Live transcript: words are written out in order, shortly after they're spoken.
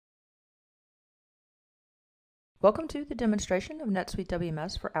Welcome to the demonstration of NetSuite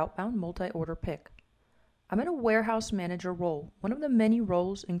WMS for Outbound Multi-Order Pick. I'm in a Warehouse Manager role, one of the many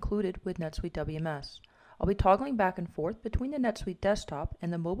roles included with NetSuite WMS. I'll be toggling back and forth between the NetSuite desktop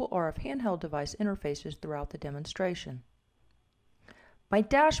and the mobile RF handheld device interfaces throughout the demonstration. My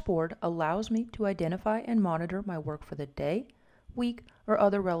dashboard allows me to identify and monitor my work for the day, week, or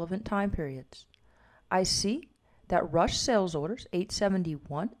other relevant time periods. I see that rush sales orders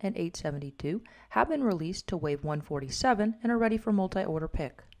 871 and 872 have been released to wave 147 and are ready for multi-order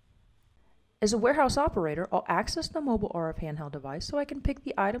pick. As a warehouse operator, I'll access the mobile RF handheld device so I can pick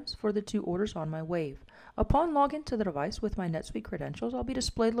the items for the two orders on my wave. Upon login to the device with my NetSuite credentials, I'll be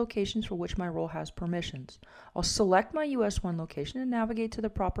displayed locations for which my role has permissions. I'll select my US1 location and navigate to the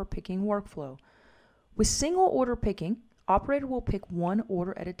proper picking workflow. With single order picking, operator will pick one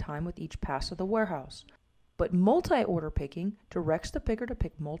order at a time with each pass of the warehouse. But multi-order picking directs the picker to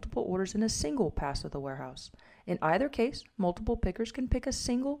pick multiple orders in a single pass of the warehouse. In either case, multiple pickers can pick a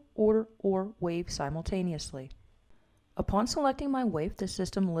single order or wave simultaneously. Upon selecting my wave, the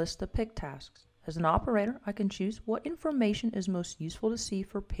system lists the pick tasks. As an operator, I can choose what information is most useful to see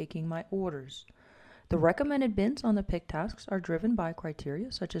for picking my orders. The recommended bins on the pick tasks are driven by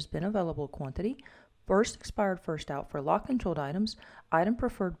criteria such as bin available quantity, first expired first out for lot-controlled items, item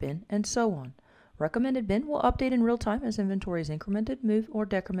preferred bin, and so on. Recommended bin will update in real time as inventory is incremented, moved, or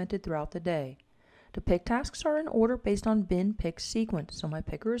decremented throughout the day. The pick tasks are in order based on bin pick sequence, so my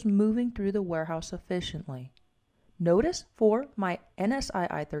picker is moving through the warehouse efficiently. Notice for my NSII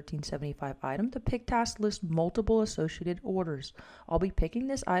 1375 item, the pick task lists multiple associated orders. I'll be picking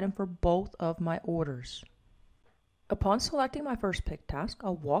this item for both of my orders. Upon selecting my first pick task,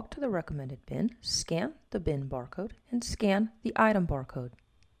 I'll walk to the recommended bin, scan the bin barcode, and scan the item barcode.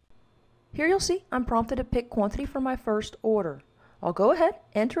 Here you'll see I'm prompted to pick quantity for my first order. I'll go ahead,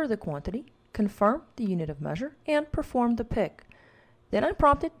 enter the quantity, confirm the unit of measure, and perform the pick. Then I'm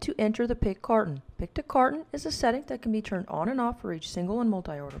prompted to enter the pick carton. Pick to carton is a setting that can be turned on and off for each single and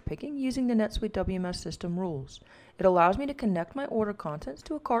multi-order picking using the NetSuite WMS system rules. It allows me to connect my order contents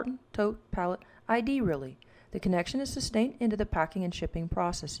to a carton, tote, pallet, ID really. The connection is sustained into the packing and shipping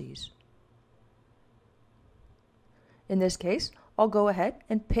processes. In this case, I'll go ahead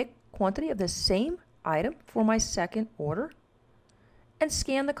and pick quantity of the same item for my second order and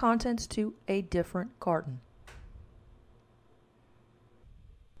scan the contents to a different carton.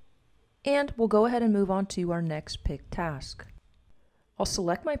 And we'll go ahead and move on to our next pick task. I'll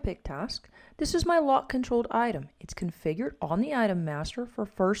select my pick task. This is my lot controlled item. It's configured on the item master for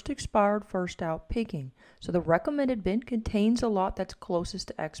first expired first out picking. So the recommended bin contains a lot that's closest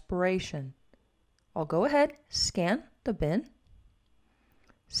to expiration. I'll go ahead, scan the bin,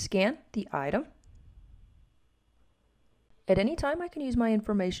 scan the item. At any time, I can use my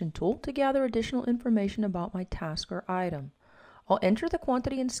information tool to gather additional information about my task or item. I'll enter the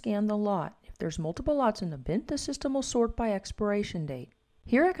quantity and scan the lot. If there's multiple lots in the bin, the system will sort by expiration date.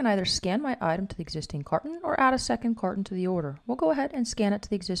 Here I can either scan my item to the existing carton or add a second carton to the order. We'll go ahead and scan it to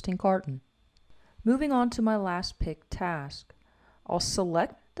the existing carton. Moving on to my last pick task. I'll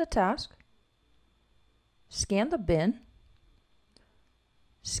select the task, scan the bin,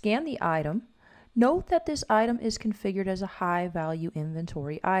 scan the item. Note that this item is configured as a high value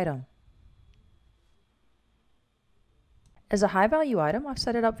inventory item. As a high value item, I've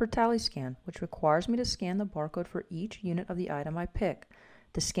set it up for tally scan, which requires me to scan the barcode for each unit of the item I pick.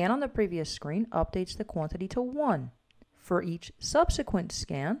 The scan on the previous screen updates the quantity to 1. For each subsequent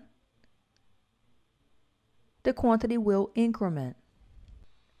scan, the quantity will increment.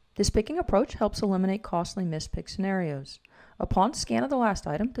 This picking approach helps eliminate costly mispick scenarios. Upon scan of the last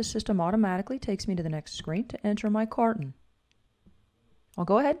item, the system automatically takes me to the next screen to enter my carton. I'll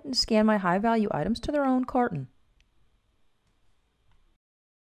go ahead and scan my high-value items to their own carton.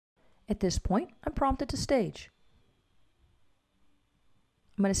 At this point, I'm prompted to stage.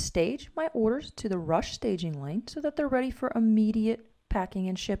 I'm going to stage my orders to the rush staging lane so that they're ready for immediate packing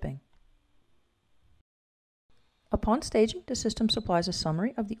and shipping. Upon staging, the system supplies a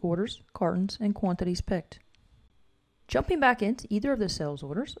summary of the orders, cartons, and quantities picked. Jumping back into either of the sales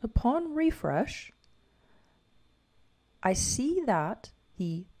orders, upon refresh, I see that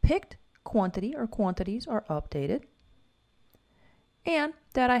the picked quantity or quantities are updated and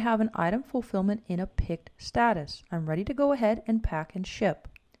that I have an item fulfillment in a picked status. I'm ready to go ahead and pack and ship.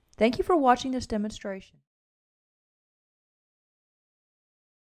 Thank you for watching this demonstration.